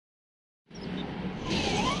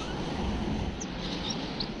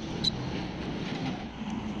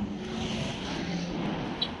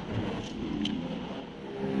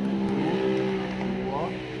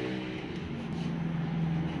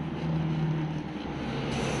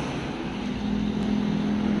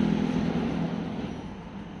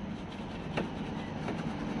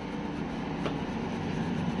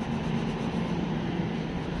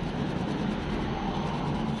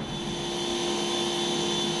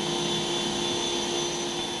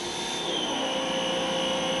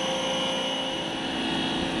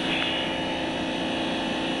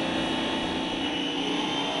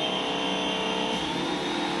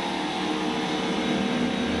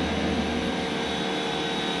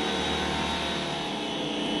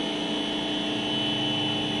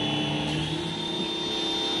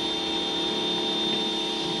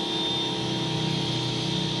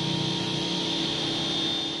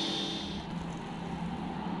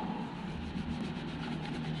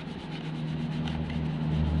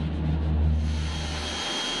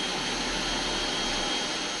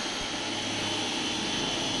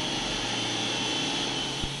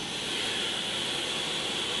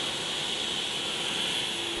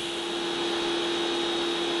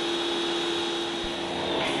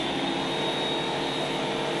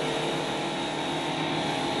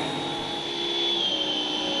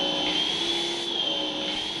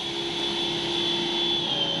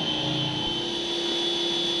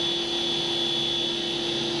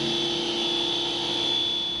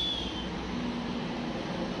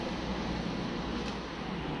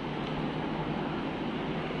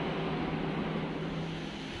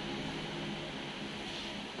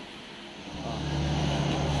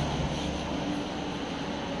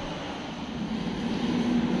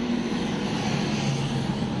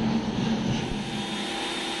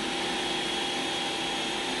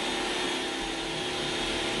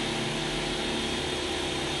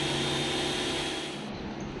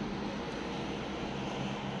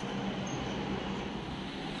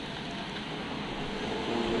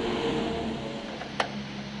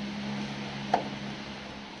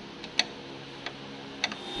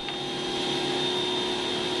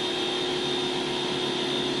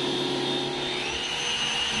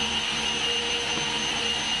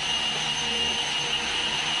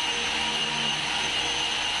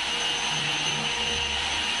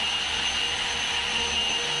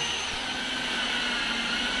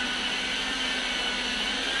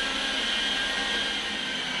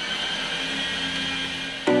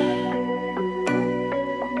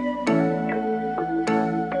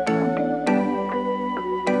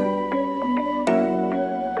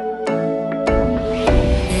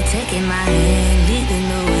Taking my hand, leading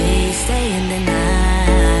the way, staying the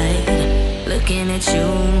night. Looking at you,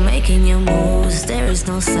 making your moves, there is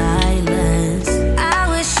no silence. I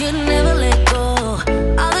wish you'd never let go.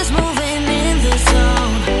 All this moving in the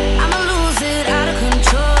zone, I'ma lose it out of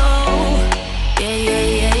control. Yeah, yeah,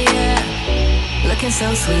 yeah, yeah. Looking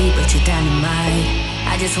so sweet, but you're dynamite.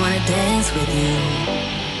 I just wanna dance with you.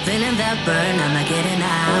 Feeling that burn, I'm not getting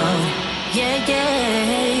out. Yeah,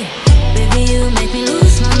 yeah. Baby, you make me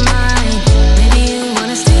lose my mind. Maybe you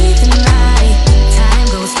wanna stay the night. Time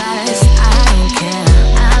goes fast, I don't care.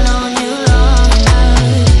 I've known you long enough.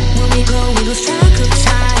 When we go, we lose track of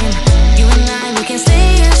time. You and I, we can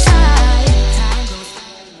stay inside. Time goes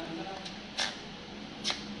fast.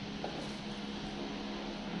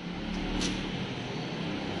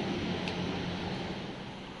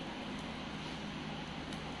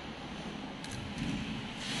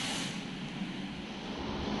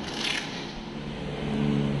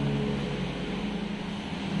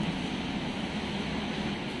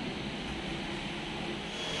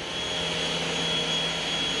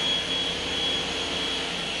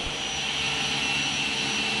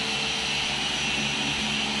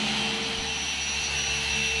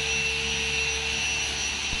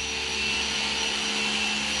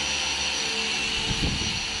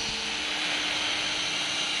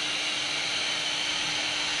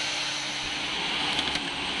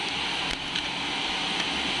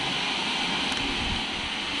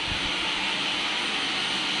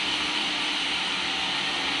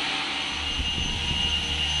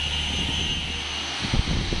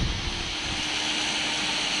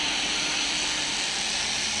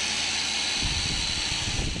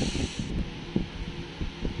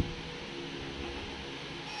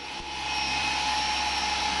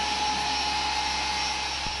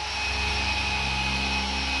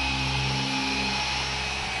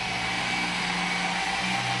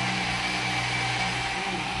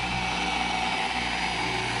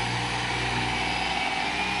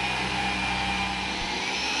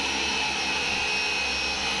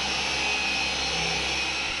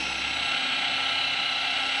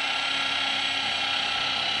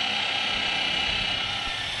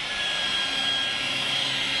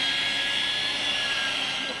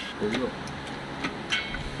 Rồi.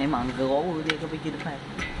 Em ăn cái gỗ đi có biết chưa được không?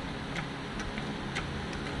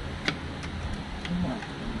 Đúng rồi.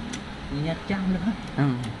 Nha Trang nữa. Ừ.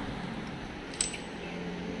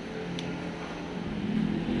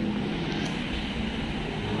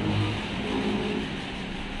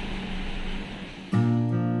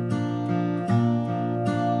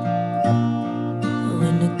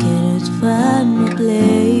 When the cannons find a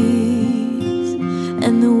place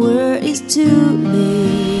and the word is too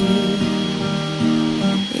late,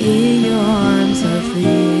 in your arms I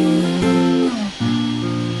feel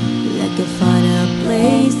like I find a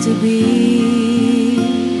place to be,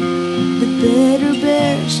 the better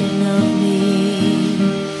version of me,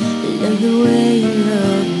 like the way you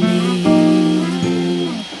love me.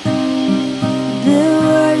 The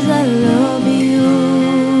words I love you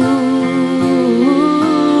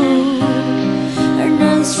are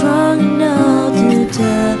not strong enough to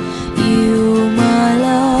tell you my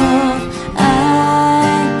love. I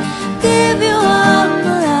give you all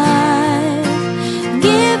my life,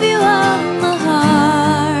 give you all my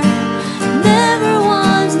heart, never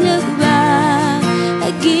once look back.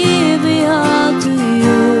 I give it all to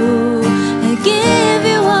you. I give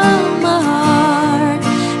you all my heart,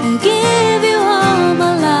 I give you all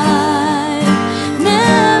my life,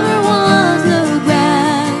 never once look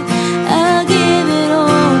back. I give it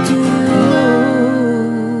all to you.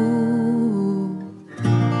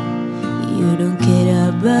 You don't care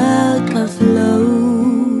about my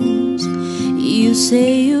flows. You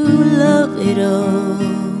say you love it all.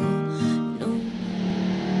 No.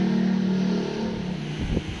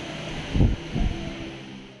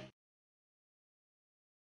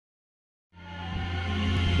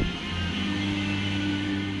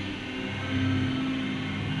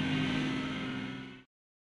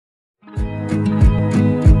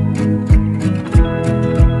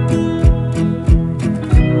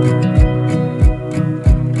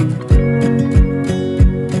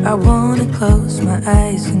 I wanna close my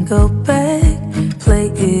eyes and go back, play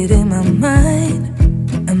it in my mind.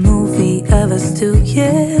 A movie of us two,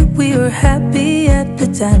 yeah, we were happy at the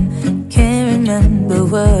time. Can't remember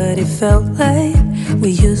what it felt like. We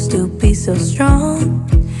used to be so strong.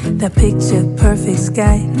 That picture perfect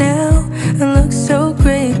sky now it looks so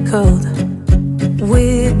gray and cold.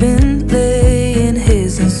 We've been laying here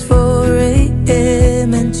since 4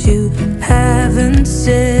 a.m. and you haven't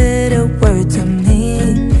said a word to me.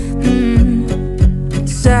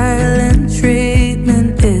 Silent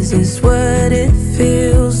treatment is this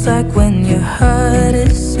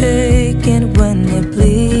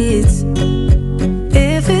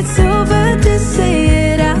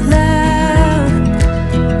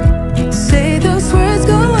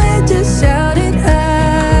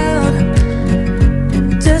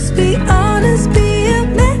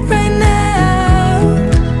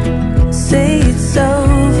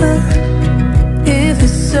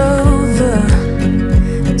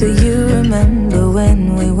remember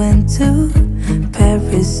when we went to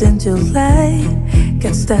Paris in July.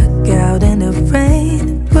 Got stuck out in the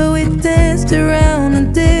rain, but we danced around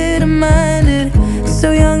and didn't mind it.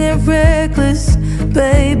 So young and reckless,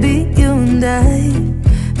 baby, you and I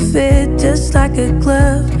fit just like a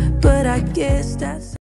glove.